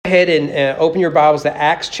ahead and open your Bibles to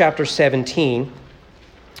Acts chapter 17.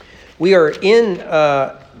 We are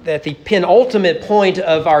at the penultimate point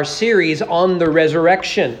of our series on the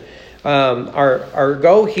resurrection. Our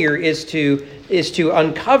goal here is to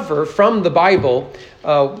uncover from the Bible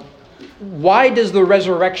why does the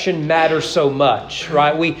resurrection matter so much,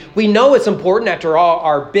 right? We know it's important. After all,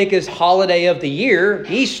 our biggest holiday of the year,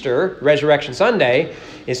 Easter, Resurrection Sunday,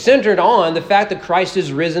 is centered on the fact that Christ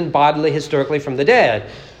is risen bodily, historically, from the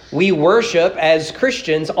dead. We worship as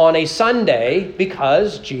Christians on a Sunday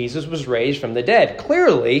because Jesus was raised from the dead.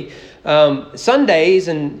 Clearly, Sundays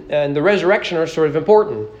and the resurrection are sort of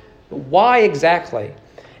important. But why exactly?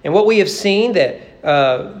 And what we have seen that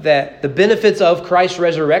the benefits of Christ's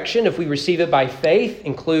resurrection, if we receive it by faith,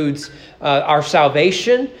 includes our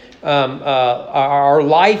salvation, our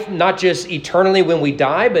life, not just eternally when we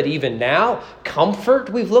die, but even now. Comfort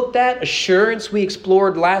we've looked at, assurance we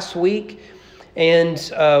explored last week. And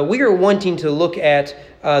we are wanting to look at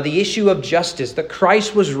the issue of justice, that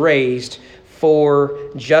Christ was raised for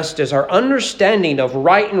justice. Our understanding of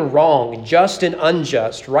right and wrong, just and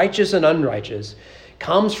unjust, righteous and unrighteous,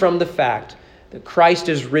 comes from the fact that Christ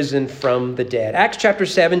is risen from the dead. Acts chapter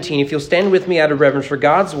 17, if you'll stand with me out of reverence for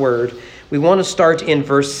God's word, we want to start in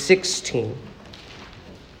verse 16.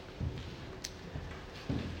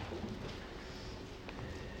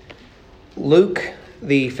 Luke,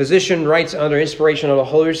 the physician, writes under inspiration of the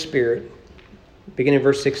Holy Spirit, beginning in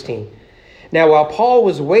verse 16. Now, while Paul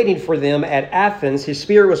was waiting for them at Athens, his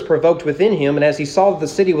spirit was provoked within him, and as he saw that the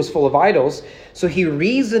city was full of idols, so he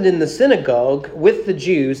reasoned in the synagogue with the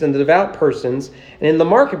Jews and the devout persons, and in the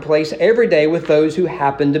marketplace every day with those who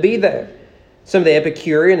happened to be there. Some of the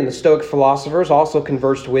Epicurean and the Stoic philosophers also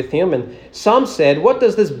conversed with him, and some said, "What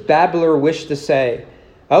does this babbler wish to say?"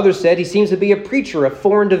 Others said, "He seems to be a preacher of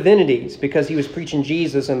foreign divinities," because he was preaching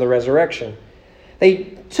Jesus and the resurrection. They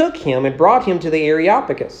took him and brought him to the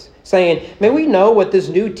Areopagus, saying, "May we know what this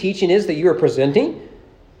new teaching is that you are presenting?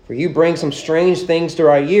 For you bring some strange things to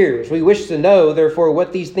our ears. We wish to know, therefore,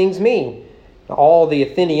 what these things mean." All the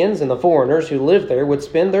Athenians and the foreigners who lived there would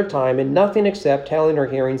spend their time in nothing except telling or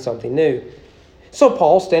hearing something new. So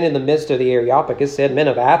Paul, standing in the midst of the Areopagus, said, "Men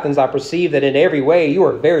of Athens, I perceive that in every way you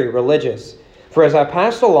are very religious. For as I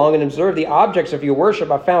passed along and observed the objects of your worship,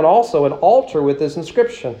 I found also an altar with this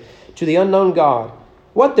inscription, to the unknown God.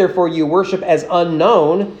 What therefore you worship as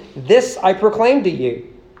unknown, this I proclaim to you.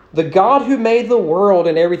 The God who made the world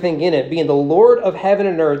and everything in it, being the Lord of heaven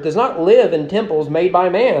and earth, does not live in temples made by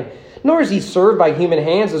man, nor is he served by human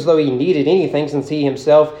hands as though he needed anything, since he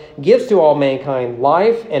himself gives to all mankind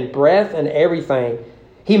life and breath and everything.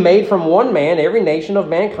 He made from one man every nation of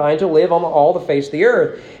mankind to live on all the face of the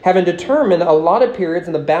earth, having determined allotted periods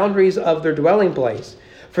and the boundaries of their dwelling place.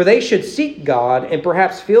 For they should seek God and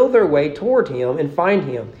perhaps feel their way toward him and find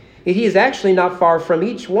him. Yet he is actually not far from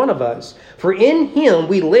each one of us. For in him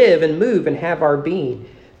we live and move and have our being.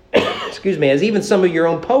 As even some of your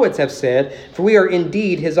own poets have said, for we are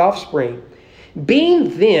indeed his offspring.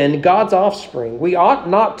 Being then God's offspring, we ought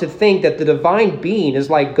not to think that the divine being is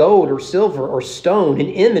like gold or silver or stone, an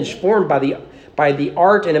image formed by the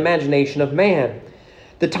art and imagination of man.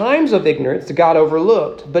 The times of ignorance God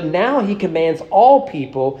overlooked, but now he commands all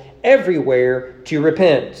people everywhere to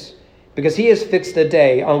repent, because he has fixed a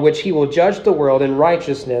day on which he will judge the world in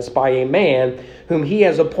righteousness by a man whom he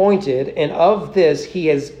has appointed, and of this he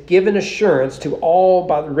has given assurance to all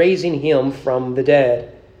by raising him from the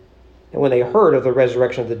dead. And when they heard of the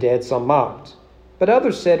resurrection of the dead, some mocked. But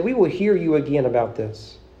others said, "We will hear you again about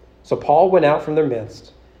this." So Paul went out from their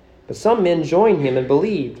midst. But some men joined him and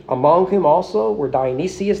believed, among whom also were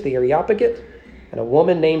Dionysius the Areopagite and a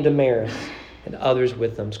woman named Damaris, and others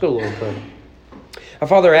with them. Let's go to the Lord in prayer. Our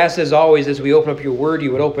Father, I ask as always, as we open up your word,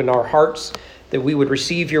 you would open our hearts, that we would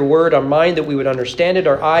receive your word, our mind, that we would understand it,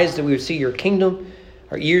 our eyes, that we would see your kingdom,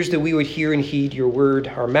 our ears, that we would hear and heed your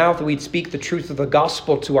word, our mouth, that we'd speak the truth of the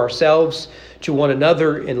gospel to ourselves, to one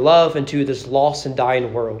another in love, and to this lost and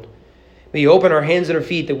dying world. May you open our hands and our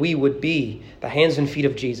feet that we would be the hands and feet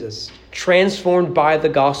of Jesus, transformed by the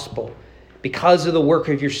gospel because of the work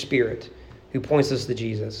of your Spirit who points us to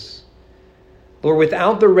Jesus. Lord,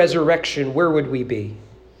 without the resurrection, where would we be?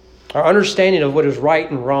 Our understanding of what is right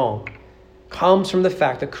and wrong comes from the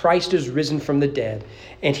fact that Christ is risen from the dead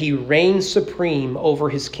and he reigns supreme over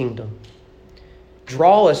his kingdom.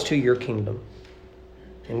 Draw us to your kingdom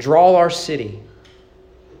and draw our city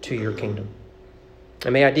to your kingdom.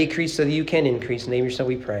 And may I decrease so that you can increase. In the name of your Son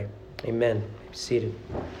we pray. Amen. Be seated.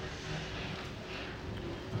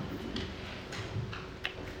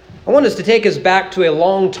 I want us to take us back to a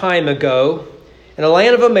long time ago in the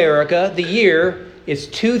land of America. The year is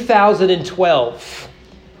 2012.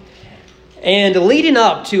 And leading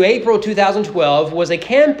up to April 2012 was a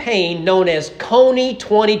campaign known as Coney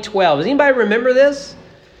 2012. Does anybody remember this?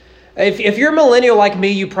 If you're a millennial like me,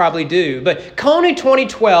 you probably do. But Coney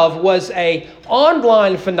 2012 was an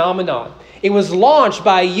online phenomenon. It was launched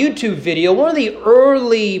by a YouTube video, one of the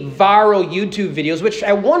early viral YouTube videos, which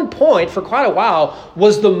at one point, for quite a while,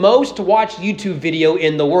 was the most watched YouTube video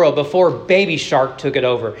in the world before Baby Shark took it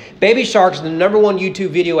over. Baby Shark's the number one YouTube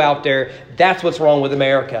video out there. That's what's wrong with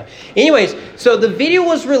America. Anyways, so the video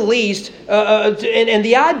was released, and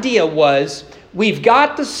the idea was, we've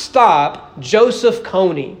got to stop Joseph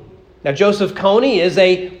Kony. Now, Joseph Kony is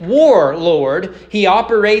a warlord. He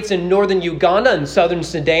operates in northern Uganda and southern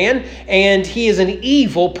Sudan, and he is an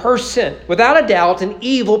evil person. Without a doubt, an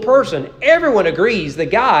evil person. Everyone agrees the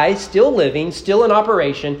guy, still living, still in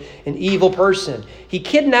operation, an evil person. He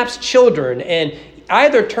kidnaps children and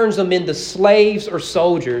either turns them into slaves or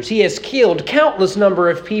soldiers. He has killed countless number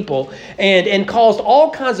of people and caused all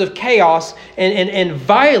kinds of chaos and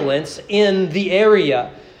violence in the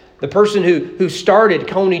area. The person who started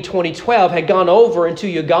Coney 2012 had gone over into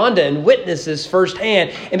Uganda and witnessed this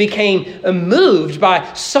firsthand and became moved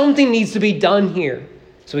by something needs to be done here.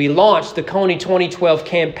 So he launched the Coney 2012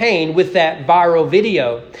 campaign with that viral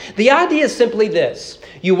video. The idea is simply this.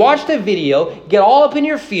 You watch the video, get all up in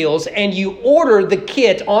your feels, and you order the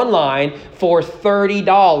kit online for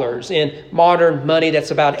 $30. In modern money,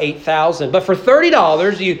 that's about $8,000. But for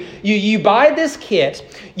 $30, you buy this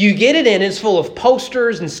kit, you get it in, it's full of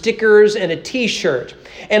posters and stickers and a t-shirt.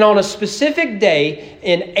 And on a specific day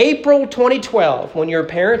in April 2012, when your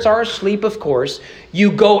parents are asleep, of course,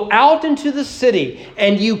 you go out into the city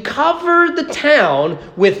and you cover the town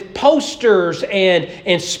with posters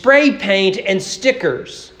and spray paint and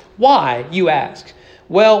stickers. Why, you ask?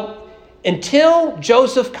 Well, until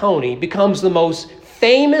Joseph Kony becomes the most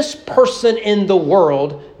famous person in the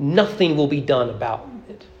world, nothing will be done about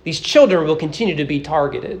it. These children will continue to be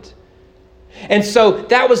targeted. And so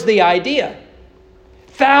that was the idea.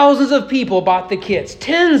 Thousands of people bought the kits.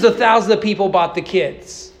 Tens of thousands of people bought the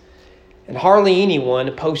kits. And hardly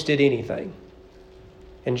anyone posted anything.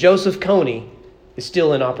 And Joseph Kony is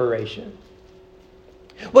still in operation.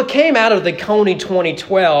 What came out of the Coney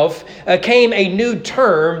 2012 came a new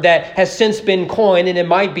term that has since been coined, and it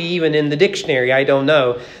might be even in the dictionary, I don't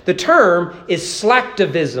know. The term is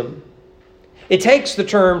slacktivism. It takes the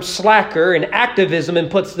term slacker and activism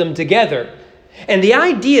and puts them together. And the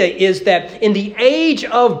idea is that in the age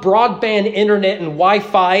of broadband internet and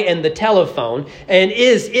Wi-Fi and the telephone, and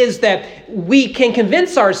is that we can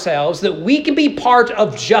convince ourselves that we can be part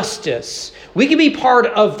of justice. We can be part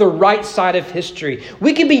of the right side of history.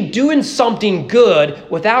 We can be doing something good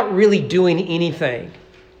without really doing anything.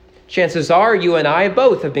 Chances are you and I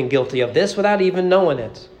both have been guilty of this without even knowing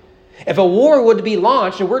it. If a war would be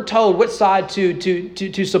launched and we're told what side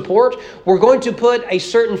to support, we're going to put a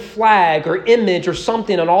certain flag or image or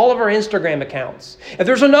something on all of our Instagram accounts. If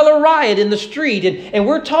there's another riot in the street and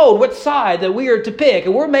we're told what side that we are to pick,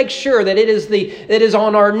 and we'll make sure that it is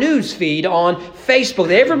on our news feed on Facebook,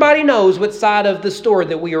 that everybody knows what side of the story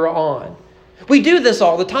that we are on. We do this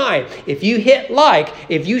all the time. If you hit like,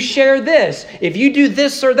 if you share this, if you do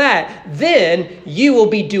this or that, then you will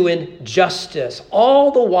be doing justice.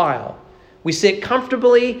 All the while, we sit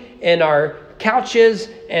comfortably in our couches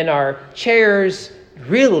and our chairs,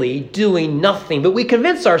 really doing nothing. But we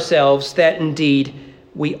convince ourselves that indeed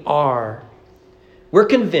we are. We're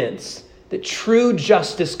convinced that true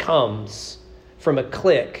justice comes from a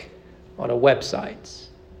click on a website.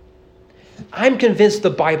 I'm convinced the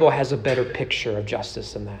Bible has a better picture of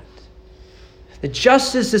justice than that. The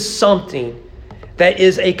justice is something that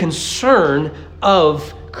is a concern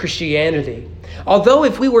of Christianity. Although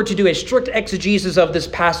if we were to do a strict exegesis of this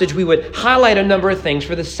passage, we would highlight a number of things.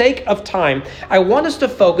 For the sake of time, I want us to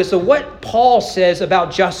focus on what Paul says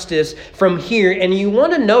about justice from here. And you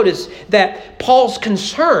want to notice that Paul's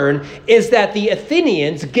concern is that the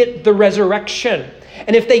Athenians get the resurrection.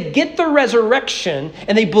 And if they get the resurrection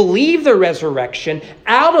and they believe the resurrection,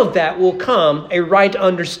 out of that will come a right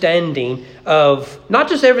understanding of not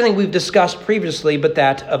just everything we've discussed previously, but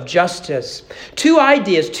that of justice. Two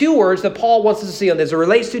ideas, two words that Paul wants us to see on this as it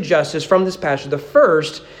relates to justice from this passage. The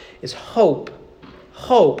first is hope.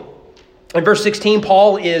 Hope. In verse 16,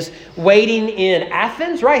 Paul is waiting in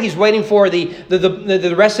Athens, right? He's waiting for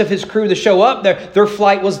the rest of his crew to show up. Their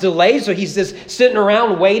flight was delayed, so he's just sitting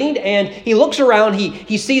around waiting. And he looks around,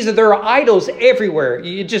 he sees that there are idols everywhere.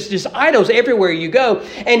 Just idols everywhere you go.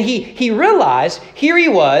 And he realized, here he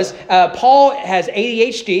was, Paul has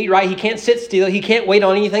ADHD, right? He can't sit still. He can't wait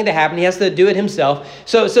on anything to happen. He has to do it himself.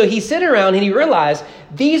 So he's sitting around and he realized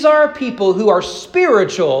these are people who are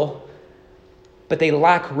spiritual, but they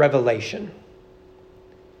lack revelation.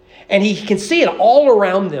 And he can see it all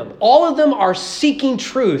around them. All of them are seeking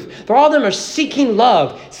truth. All of them are seeking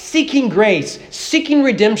love, seeking grace, seeking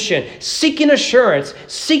redemption, seeking assurance,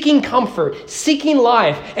 seeking comfort, seeking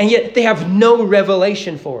life, and yet they have no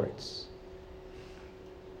revelation for it.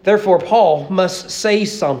 Therefore, Paul must say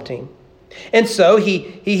something. And so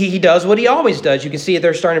he does what he always does. You can see it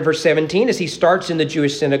there starting in verse 17 as he starts in the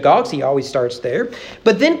Jewish synagogues. He always starts there.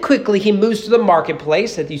 But then quickly he moves to the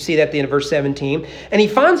marketplace. You see that at the end of verse 17. And he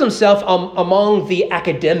finds himself among the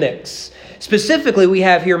academics. Specifically, we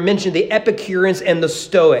have here mentioned the Epicureans and the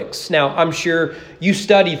Stoics. Now, I'm sure you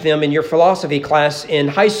studied them in your philosophy class in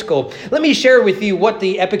high school. Let me share with you what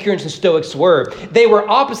the Epicureans and Stoics were. They were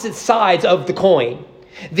opposite sides of the coin.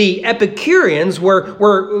 The Epicureans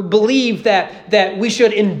believed that we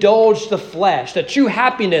should indulge the flesh. That true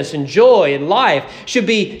happiness and joy and life should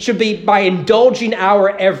be by indulging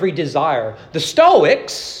our every desire. The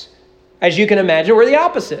Stoics, as you can imagine, were the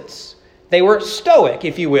opposites. They were stoic,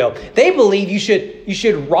 if you will. They believe you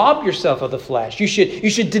should rob yourself of the flesh. You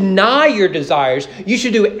should deny your desires. You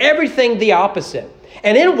should do everything the opposite.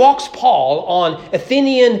 And in walks Paul on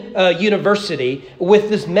Athenian University with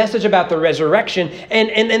this message about the resurrection, and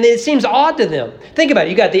it seems odd to them. Think about it.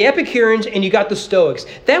 You got the Epicureans and you got the Stoics.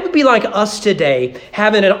 That would be like us today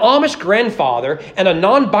having an Amish grandfather and a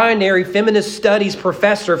non-binary feminist studies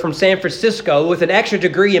professor from San Francisco with an extra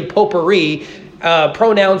degree in potpourri,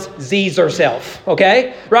 pronouns Z's herself,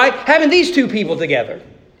 okay? Right? Having these two people together.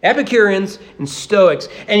 Epicureans and Stoics.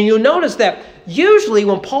 And you'll notice that usually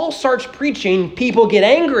when Paul starts preaching, people get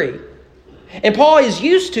angry. And Paul is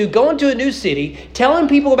used to going to a new city, telling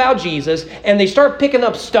people about Jesus, and they start picking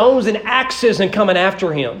up stones and axes and coming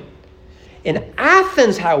after him. In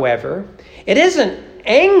Athens, however, it isn't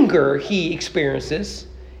anger he experiences,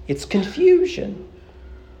 it's confusion.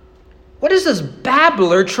 What is this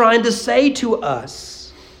babbler trying to say to us?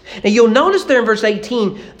 Now you'll notice there in verse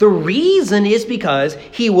 18, the reason is because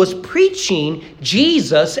he was preaching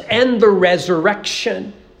Jesus and the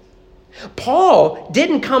resurrection. Paul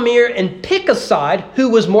didn't come here and pick a side who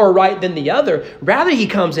was more right than the other. Rather, he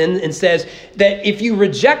comes in and says that if you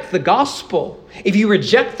reject the gospel, if you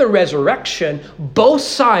reject the resurrection, both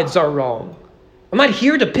sides are wrong. I'm not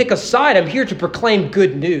here to pick a side. I'm here to proclaim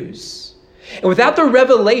good news. And without the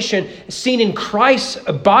revelation seen in Christ's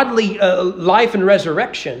bodily life and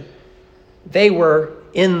resurrection, they were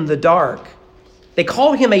in the dark. They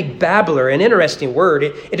call him a babbler, an interesting word.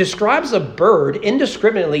 It describes a bird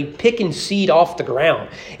indiscriminately picking seed off the ground.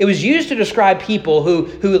 It was used to describe people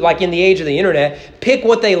who, like in the age of the internet, pick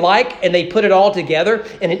what they like and they put it all together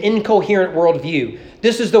in an incoherent worldview.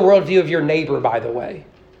 This is the worldview of your neighbor, by the way.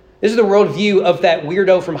 This is the worldview of that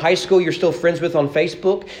weirdo from high school you're still friends with on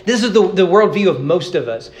Facebook. This is the worldview of most of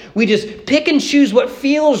us. We just pick and choose what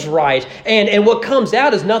feels right, and what comes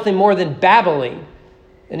out is nothing more than babbling,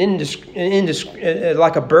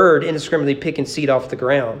 like a bird indiscriminately picking seed off the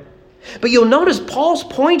ground. But you'll notice Paul's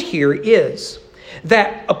point here is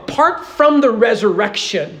that apart from the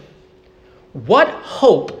resurrection, what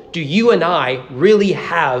hope do you and I really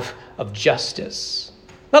have of justice?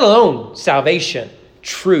 Let alone salvation,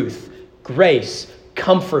 truth, grace,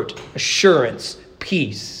 comfort, assurance,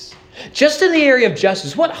 peace. Just in the area of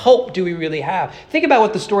justice, what hope do we really have? Think about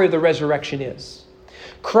what the story of the resurrection is.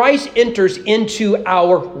 Christ enters into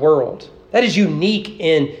our world. That is unique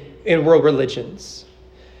in world religions.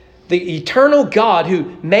 The eternal God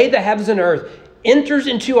who made the heavens and earth enters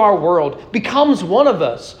into our world, becomes one of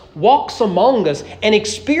us, walks among us, and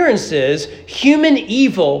experiences human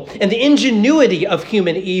evil and the ingenuity of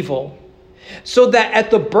human evil. So that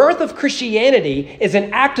at the birth of Christianity is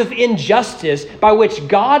an act of injustice by which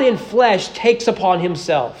God in flesh takes upon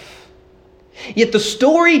himself. Yet the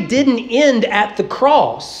story didn't end at the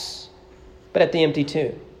cross, but at the empty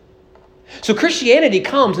tomb. So Christianity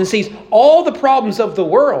comes and sees all the problems of the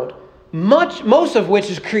world, most of which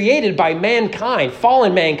is created by mankind,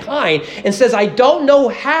 fallen mankind, and says, I don't know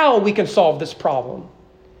how we can solve this problem.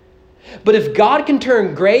 But if God can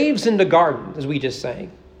turn graves into gardens, as we just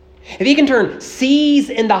sang, if he can turn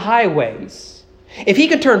seas into highways, if he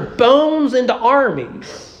can turn bones into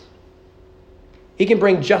armies, he can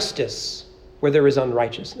bring justice where there is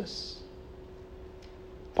unrighteousness.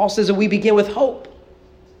 Paul says that we begin with hope.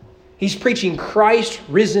 He's preaching Christ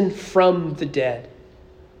risen from the dead.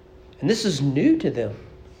 And this is new to them.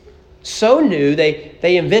 So new,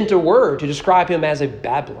 they invent a word to describe him as a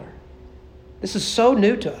babbler. This is so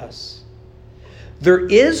new to us. There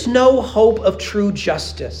is no hope of true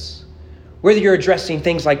justice Whether you're addressing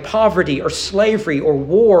things like poverty or slavery or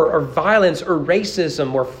war or violence or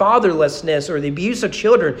racism or fatherlessness or the abuse of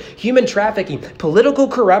children, human trafficking, political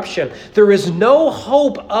corruption, there is no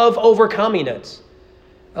hope of overcoming it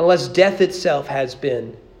unless death itself has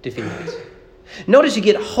been defeated. Notice you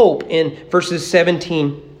get hope in verses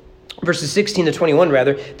 16 to 21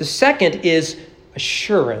 rather. The second is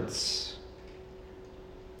assurance.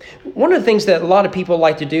 One of the things that a lot of people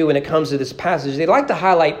like to do when it comes to this passage, they like to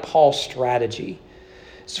highlight Paul's strategy.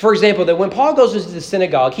 So for example, that when Paul goes into the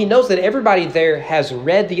synagogue, he knows that everybody there has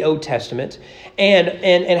read the Old Testament and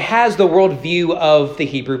has the worldview of the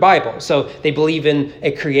Hebrew Bible. So they believe in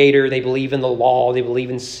a creator, they believe in the law, they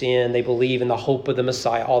believe in sin, they believe in the hope of the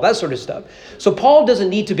Messiah, all that sort of stuff. So Paul doesn't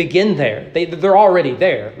need to begin there. They're already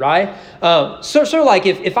there, right? So like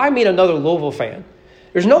if I meet another Louisville fan,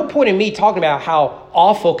 there's no point in me talking about how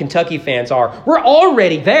awful Kentucky fans are. We're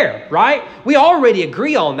already there, right? We already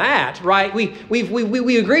agree on that, right?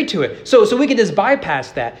 We agreed to it. So we can just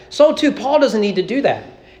bypass that. So too, Paul doesn't need to do that.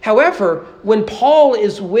 However, when Paul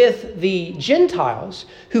is with the Gentiles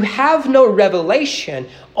who have no revelation,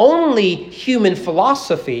 only human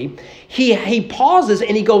philosophy, he pauses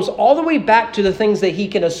and he goes all the way back to the things that he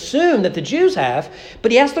can assume that the Jews have,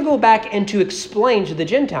 but he has to go back and to explain to the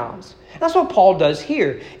Gentiles. That's what Paul does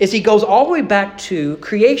here, is he goes all the way back to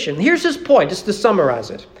creation. Here's his point, just to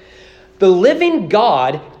summarize it. The living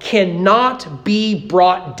God cannot be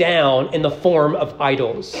brought down in the form of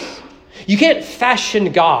idols. You can't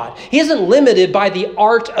fashion God. He isn't limited by the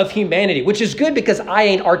art of humanity, which is good because I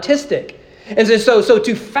ain't artistic. And so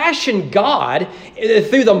to fashion God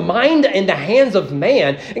through the mind and the hands of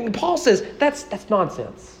man, and Paul says that's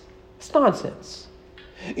nonsense. It's nonsense.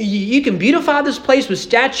 You can beautify this place with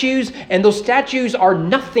statues, and those statues are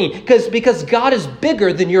nothing because God is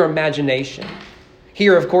bigger than your imagination.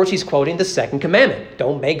 Here, of course, he's quoting the second commandment.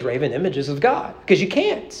 Don't make graven images of God, because you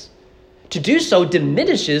can't. To do so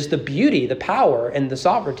diminishes the beauty, the power, and the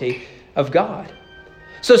sovereignty of God.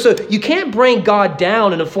 So you can't bring God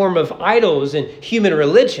down in the form of idols and human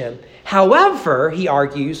religion. However, he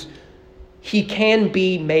argues, he can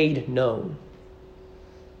be made known.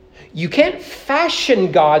 You can't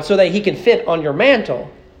fashion God so that he can fit on your mantle.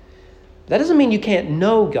 That doesn't mean you can't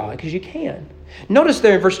know God, because you can. Notice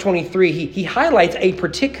there in verse 23, he highlights a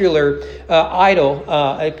particular idol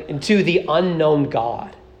to the unknown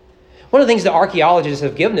God. One of the things that archaeologists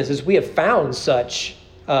have given us is we have found such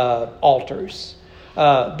altars.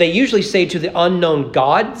 They usually say to the unknown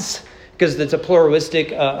gods, because it's a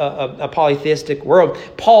pluralistic, a polytheistic world.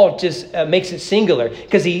 Paul just makes it singular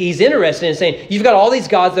because he's interested in saying, you've got all these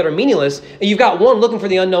gods that are meaningless, and you've got one looking for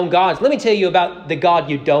the unknown gods. Let me tell you about the God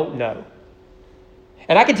you don't know.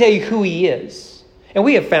 And I can tell you who he is. And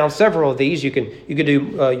we have found several of these. You can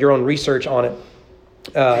do your own research on it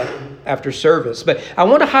after service. But I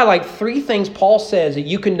want to highlight three things Paul says that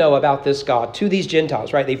you can know about this God to these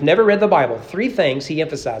Gentiles, right? They've never read the Bible. Three things he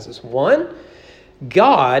emphasizes. One,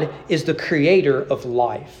 God is the creator of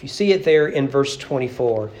life. You see it there in verse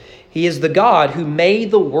 24. He is the God who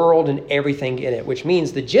made the world and everything in it, which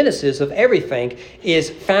means the genesis of everything is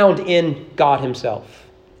found in God himself.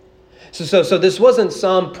 So this wasn't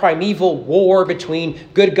some primeval war between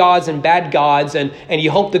good gods and bad gods, and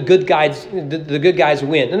you hope the good guys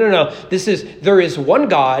win. No. There is one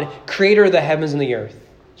God, creator of the heavens and the earth.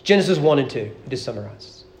 Genesis 1 and 2, it is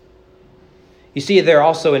summarized. You see it there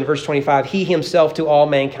also in verse 25. He himself to all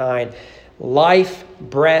mankind, life,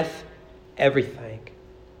 breath, everything.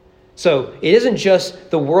 So it isn't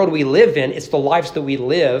just the world we live in, it's the lives that we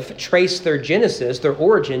live, trace their genesis, their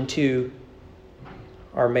origin to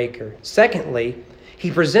our Maker. Secondly,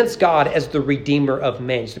 he presents God as the Redeemer of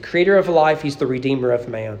man. He's the creator of life. He's the Redeemer of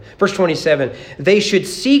man. Verse 27, they should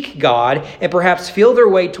seek God and perhaps feel their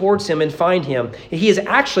way towards him and find him. He is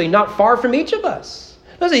actually not far from each of us.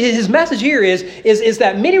 His message here is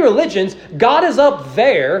that many religions, God is up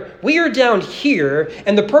there, we are down here,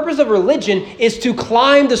 and the purpose of religion is to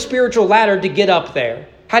climb the spiritual ladder to get up there.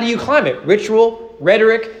 How do you climb it? Ritual,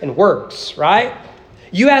 rhetoric, and works, right?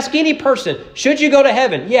 You ask any person, should you go to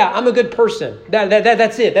heaven? Yeah, I'm a good person.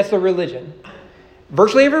 That's it. That's the religion.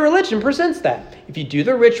 Virtually every religion presents that. If you do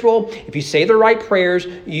the ritual, if you say the right prayers,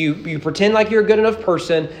 you pretend like you're a good enough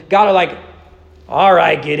person, God are like, all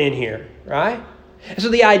right, get in here, right? And so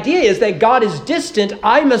the idea is that God is distant,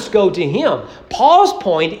 I must go to him. Paul's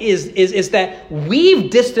point is that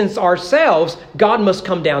we've distanced ourselves, God must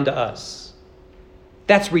come down to us.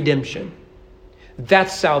 That's redemption.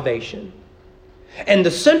 That's salvation. And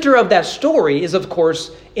the center of that story is, of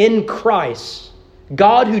course, in Christ.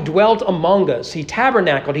 God who dwelt among us. He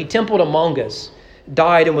tabernacled, he templed among us,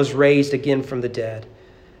 died and was raised again from the dead.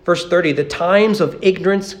 Verse 30, the times of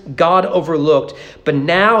ignorance God overlooked, but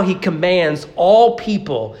now he commands all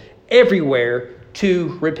people everywhere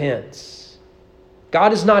to repent.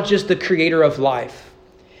 God is not just the creator of life.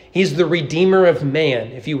 He's the redeemer of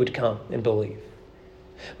man, if you would come and believe.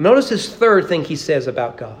 Notice his third thing he says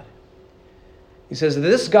about God. He says,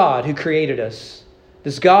 this God who created us,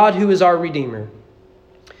 this God who is our redeemer,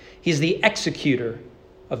 he's the executor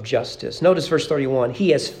of justice. Notice verse 31, he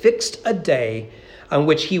has fixed a day on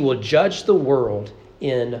which he will judge the world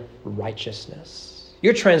in righteousness.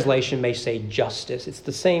 Your translation may say justice. It's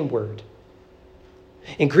the same word.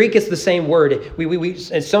 In Greek, it's the same word.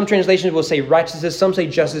 And some translations will say righteousness, some say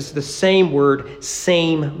justice. It's the same word,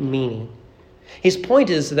 same meaning. His point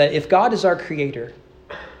is that if God is our creator,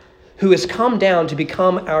 who has come down to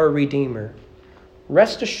become our redeemer,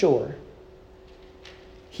 rest assured,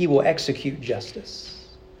 he will execute justice.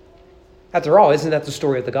 After all, isn't that the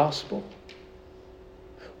story of the gospel?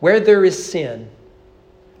 Where there is sin,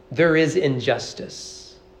 there is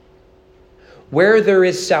injustice. Where there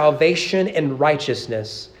is salvation and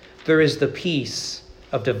righteousness, there is the peace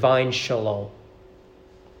of divine shalom.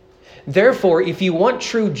 Therefore, if you want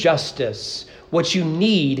true justice, what you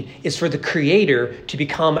need is for the Creator to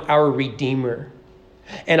become our Redeemer.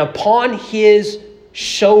 And upon his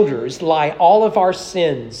shoulders lie all of our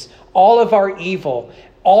sins, all of our evil,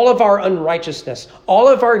 all of our unrighteousness, all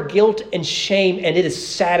of our guilt and shame, and it is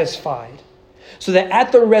satisfied. So that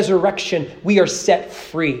at the resurrection, we are set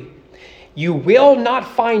free. You will not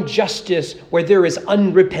find justice where there is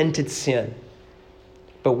unrepented sin.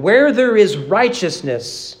 But where there is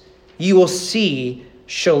righteousness, you will see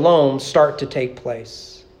shalom start to take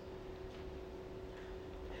place.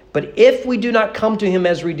 But if we do not come to him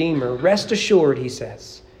as Redeemer, rest assured, he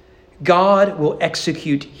says, God will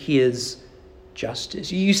execute his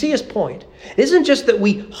justice. You see his point. It isn't just that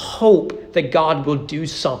we hope that God will do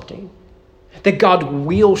something, that God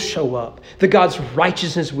will show up, that God's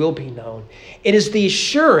righteousness will be known. It is the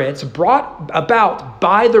assurance brought about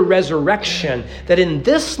by the resurrection that in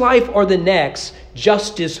this life or the next,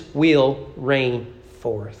 justice will reign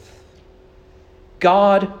forth.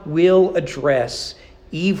 God will address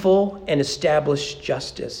evil and establish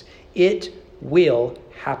justice. It will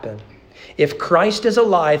happen. If Christ is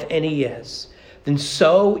alive, and he is, then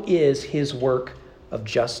so is his work of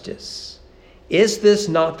justice. Is this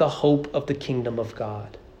not the hope of the kingdom of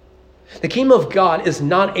God? The kingdom of God is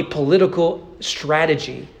not a political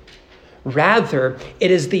strategy. Rather, it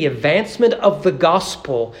is the advancement of the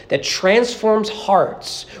gospel that transforms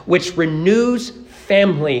hearts, which renews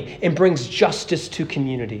family and brings justice to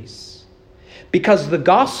communities. Because the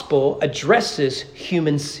gospel addresses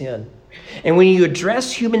human sin. And when you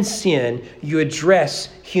address human sin, you address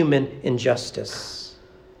human injustice.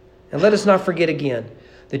 And let us not forget again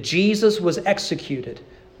that Jesus was executed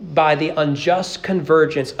by the unjust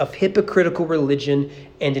convergence of hypocritical religion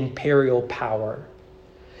and imperial power.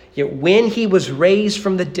 Yet when he was raised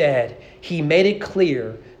from the dead, he made it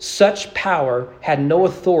clear such power had no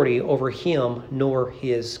authority over him nor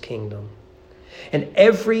his kingdom. In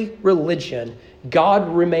every religion, God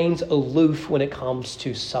remains aloof when it comes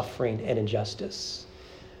to suffering and injustice.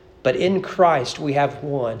 But in Christ, we have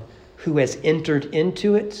one who has entered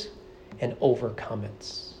into it and overcome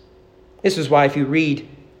it. This is why if you read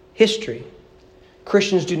history,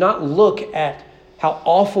 Christians do not look at how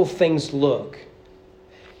awful things look.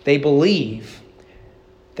 They believe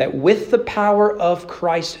that with the power of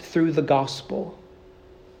Christ through the gospel,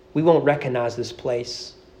 we won't recognize this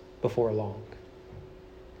place before long.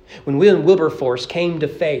 When William Wilberforce came to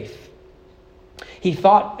faith, he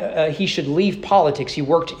thought he should leave politics. He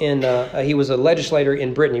was a legislator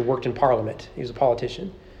in Britain. He worked in Parliament. He was a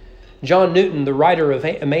politician. John Newton, the writer of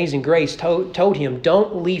Amazing Grace, told him,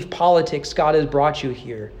 don't leave politics. God has brought you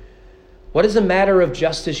here. What is a matter of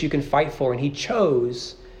justice you can fight for? And he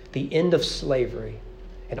chose the end of slavery.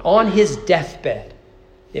 And on his deathbed,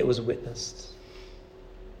 it was witnessed.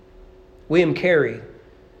 William Carey,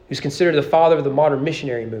 who's considered the father of the modern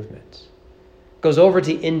missionary movement, goes over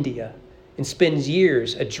to India and spends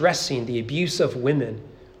years addressing the abuse of women,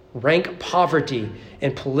 rank poverty,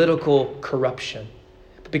 and political corruption.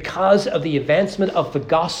 But because of the advancement of the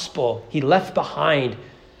gospel, he left behind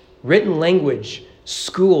written language,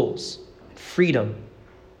 schools, freedom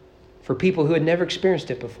for people who had never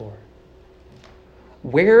experienced it before.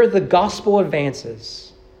 Where the gospel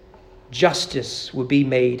advances, justice will be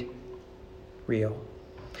made real.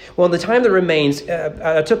 Well, in the time that remains,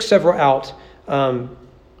 I took several out.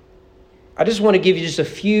 I just want to give you just a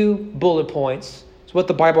few bullet points. It's what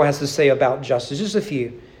the Bible has to say about justice. Just a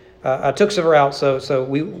few. I took several out, so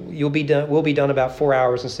we'll be done about 4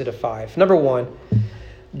 hours instead of 5. Number one,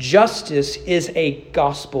 Justice is a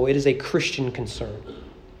gospel. It is a Christian concern.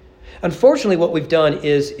 Unfortunately, what we've done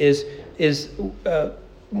is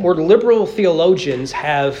more liberal theologians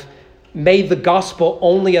have made the gospel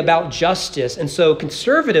only about justice. And so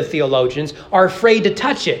conservative theologians are afraid to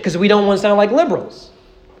touch it because we don't want to sound like liberals.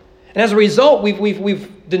 And as a result,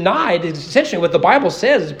 we've denied essentially what the Bible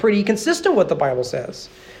says is pretty consistent with what the Bible says.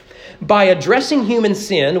 By addressing human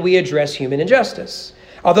sin, we address human injustice.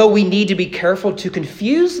 Although we need to be careful to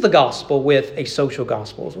confuse the gospel with a social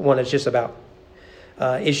gospel, one that's just about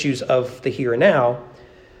issues of the here and now,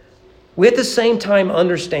 we at the same time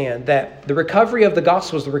understand that the recovery of the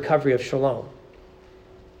gospel is the recovery of shalom.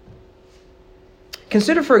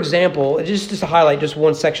 Consider, for example, just to highlight just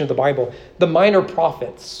one section of the Bible, the minor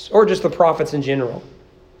prophets, or just the prophets in general.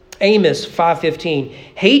 Amos 5:15,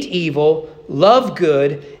 hate evil, love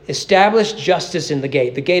good, establish justice in the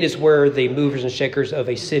gate. The gate is where the movers and shakers of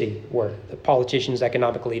a city were, the politicians,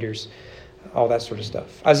 economic leaders, all that sort of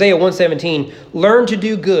stuff. Isaiah 1:17, learn to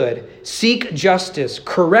do good, seek justice,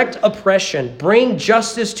 correct oppression, bring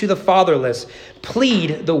justice to the fatherless,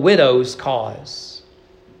 plead the widow's cause.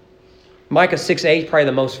 Micah 6:8, probably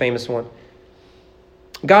the most famous one.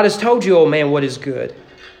 God has told you, O man, what is good.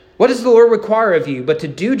 What does the Lord require of you but to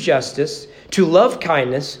do justice, to love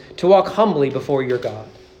kindness, to walk humbly before your God?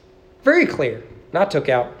 Very clear. And I took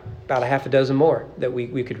out about a half a dozen more that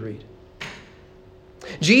we could read.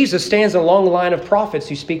 Jesus stands in a long line of prophets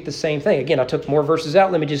who speak the same thing. Again, I took more verses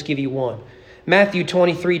out. Let me just give you one. Matthew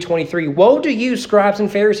 23:23. Woe to you, scribes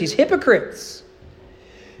and Pharisees, hypocrites!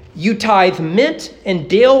 You tithe mint and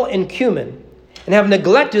dill and cumin, and have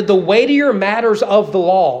neglected the weightier matters of the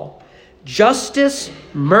law, justice,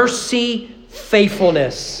 mercy,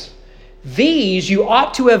 faithfulness. These you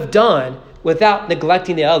ought to have done without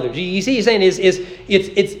neglecting the others. You see, he's saying it's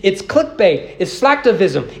clickbait, it's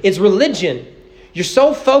slacktivism, it's religion. You're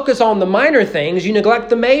so focused on the minor things, you neglect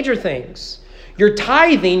the major things. You're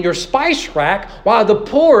tithing your spice rack while the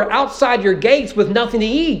poor are outside your gates with nothing to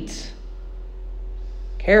eat.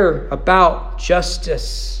 Care about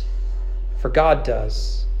justice, for God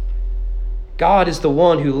does. God is the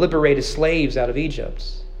one who liberated slaves out of Egypt.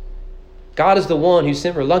 God is the one who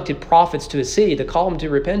sent reluctant prophets to a city to call them to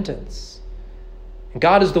repentance. And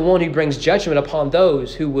God is the one who brings judgment upon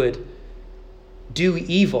those who would do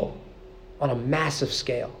evil on a massive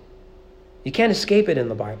scale. You can't escape it in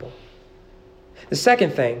the Bible. The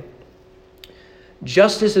second thing,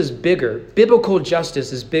 justice is bigger. Biblical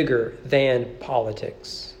justice is bigger than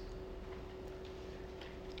politics.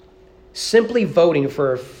 Simply voting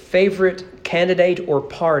for a favorite candidate or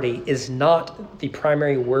party is not the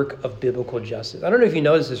primary work of biblical justice. I don't know if you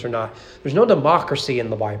notice this or not. There's no democracy in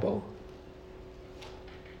the Bible.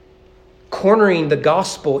 Cornering the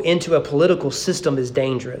gospel into a political system is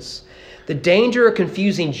dangerous. The danger of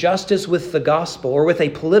confusing justice with the gospel or with a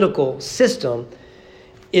political system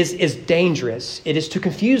is dangerous. It is to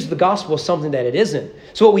confuse the gospel with something that it isn't.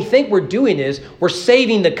 So what we think we're doing is we're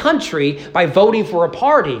saving the country by voting for a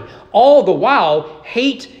party. All the while,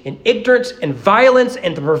 hate and ignorance and violence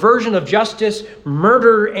and the perversion of justice,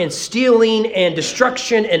 murder and stealing and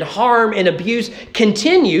destruction and harm and abuse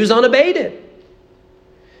continues unabated.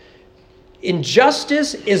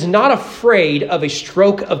 Injustice is not afraid of a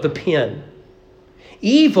stroke of the pen.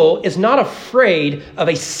 Evil is not afraid of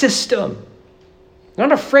a system.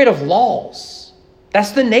 Not afraid of laws.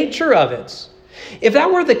 That's the nature of it. If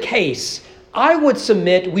that were the case, I would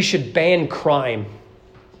submit we should ban crime.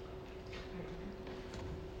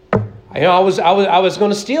 I was going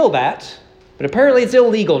to steal that, but apparently it's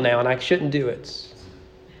illegal now and I shouldn't do it.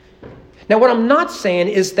 Now, what I'm not saying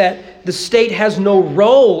is that the state has no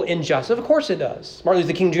role in justice. Of course it does. Martin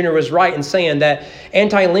Luther King Jr. was right in saying that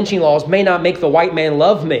anti-lynching laws may not make the white man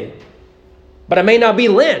love me, but I may not be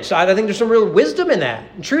lynched. I think there's some real wisdom in that,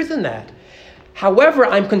 and truth in that. However,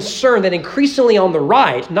 I'm concerned that increasingly on the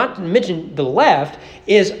right, not to mention the left,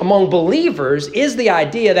 is among believers, is the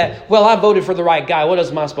idea that, well, I voted for the right guy. What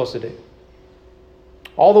else am I supposed to do?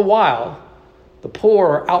 All the while, the poor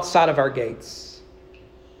are outside of our gates.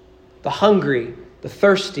 The hungry, the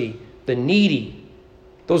thirsty, the needy,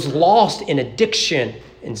 those lost in addiction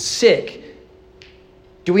and sick.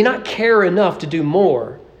 Do we not care enough to do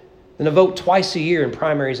more than to vote twice a year in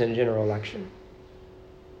primaries and a general election?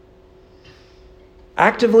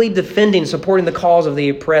 Actively defending, supporting the cause of the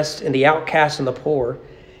oppressed and the outcast and the poor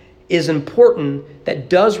is important. That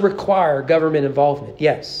does require government involvement,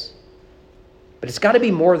 yes. But it's got to be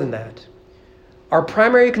more than that. Our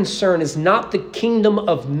primary concern is not the kingdom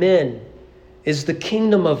of men, is the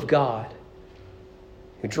kingdom of God,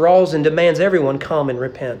 who draws and demands everyone come and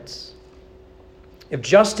repent. If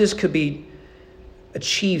justice could be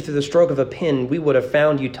achieved through the stroke of a pen, we would have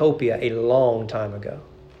found utopia a long time ago.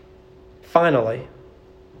 Finally,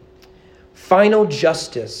 final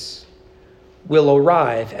justice will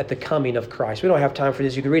arrive at the coming of Christ. We don't have time for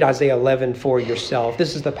this. You can read Isaiah 11 for yourself.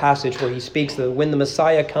 This is the passage where he speaks that when the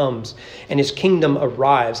Messiah comes and his kingdom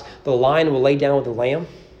arrives, the lion will lay down with the lamb.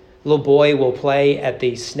 The little boy will play at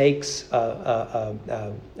the snake's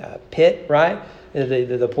pit, right?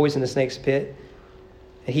 The poisonous snake's pit.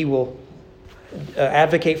 And he will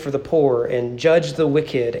advocate for the poor and judge the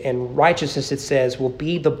wicked, and righteousness, it says, will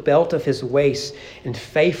be the belt of his waist, and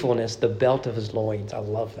faithfulness the belt of his loins. I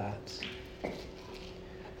love that.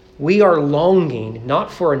 We are longing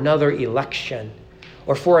not for another election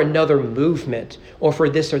or for another movement or for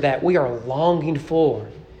this or that. We are longing for,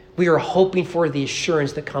 we are hoping for the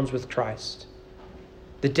assurance that comes with Christ.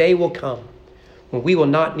 The day will come when we will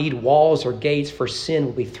not need walls or gates, for sin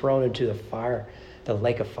will be thrown into the fire, the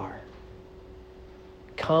lake of fire.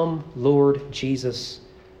 Come, Lord Jesus,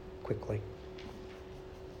 quickly.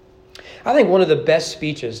 I think one of the best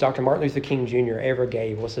speeches Dr. Martin Luther King Jr. ever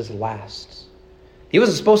gave was his last. He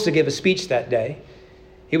wasn't supposed to give a speech that day.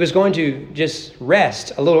 He was going to just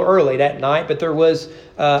rest a little early that night, but there was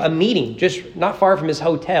a meeting just not far from his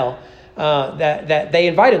hotel that they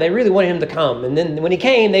invited. They really wanted him to come. And then when he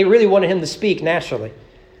came, they really wanted him to speak naturally.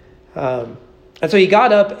 And so he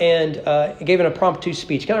got up and gave an impromptu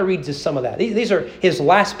speech. Kind of read just some of that. These are his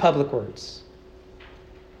last public words.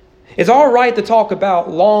 It's all right to talk about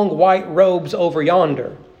long white robes over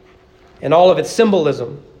yonder and all of its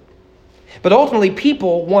symbolism. But ultimately,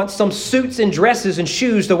 people want some suits and dresses and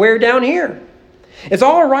shoes to wear down here. It's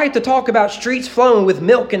all right to talk about streets flowing with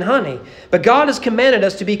milk and honey, but God has commanded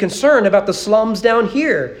us to be concerned about the slums down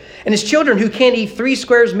here and his children who can't eat 3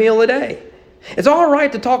 squares meal a day. It's all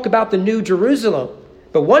right to talk about the new Jerusalem,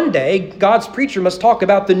 but one day God's preacher must talk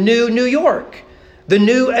about the new New York, the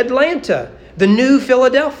new Atlanta, the new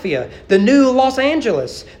Philadelphia, the new Los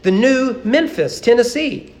Angeles, the new Memphis,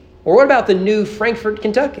 Tennessee, or what about the new Frankfort,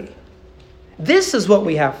 Kentucky? This is what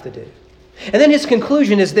we have to do. And then his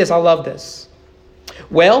conclusion is this. I love this.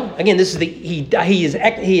 Well, again, this is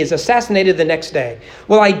he is assassinated the next day.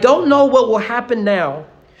 Well, I don't know what will happen now.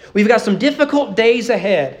 We've got some difficult days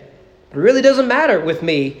ahead. It really doesn't matter with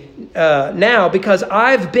me now because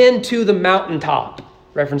I've been to the mountaintop,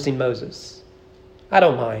 referencing Moses. I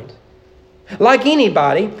don't mind. Like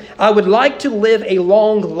anybody, I would like to live a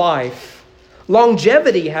long life.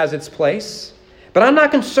 Longevity has its place. But I'm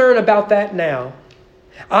not concerned about that now.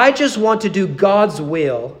 I just want to do God's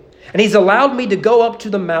will. And he's allowed me to go up to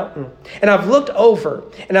the mountain. And I've looked over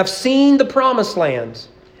and I've seen the promised land.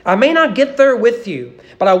 I may not get there with you,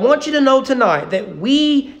 but I want you to know tonight that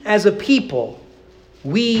we as a people,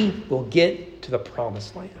 we will get to the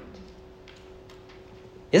promised land.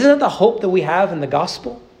 Isn't that the hope that we have in the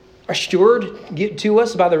gospel? Assured to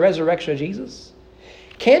us by the resurrection of Jesus?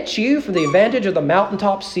 Can't you, from the advantage of the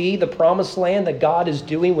mountaintop, see the promised land that God is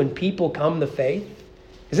doing when people come to faith?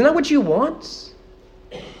 Isn't that what you want?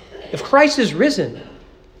 If Christ is risen,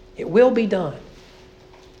 it will be done.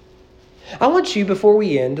 I want you, before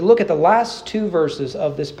we end, to look at the last 2 verses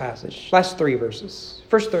of this passage. Last 3 verses.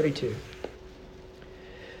 Verse 32.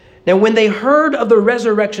 Now, when they heard of the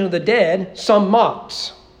resurrection of the dead, some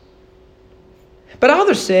mocked. But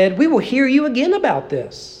others said, we will hear you again about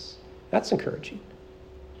this. That's encouraging.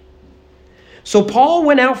 So Paul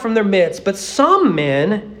went out from their midst, but some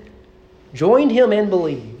men joined him and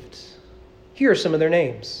believed. Here are some of their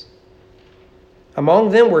names.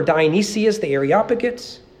 Among them were Dionysius the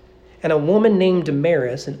Areopagite, and a woman named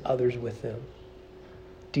Damaris, and others with them.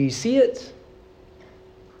 Do you see it?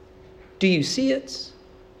 Do you see it?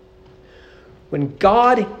 When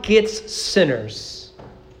God gets sinners,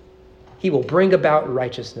 he will bring about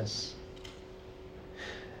righteousness.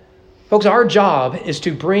 Folks, our job is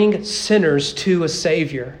to bring sinners to a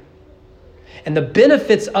Savior. And the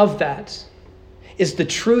benefits of that is the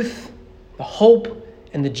truth, the hope,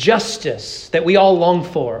 and the justice that we all long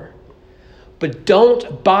for. But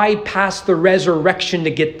don't bypass the resurrection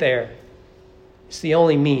to get there. It's the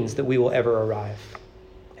only means that we will ever arrive.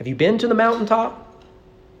 Have you been to the mountaintop?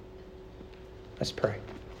 Let's pray.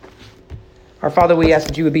 Our Father, we ask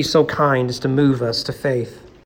that you would be so kind as to move us to faith.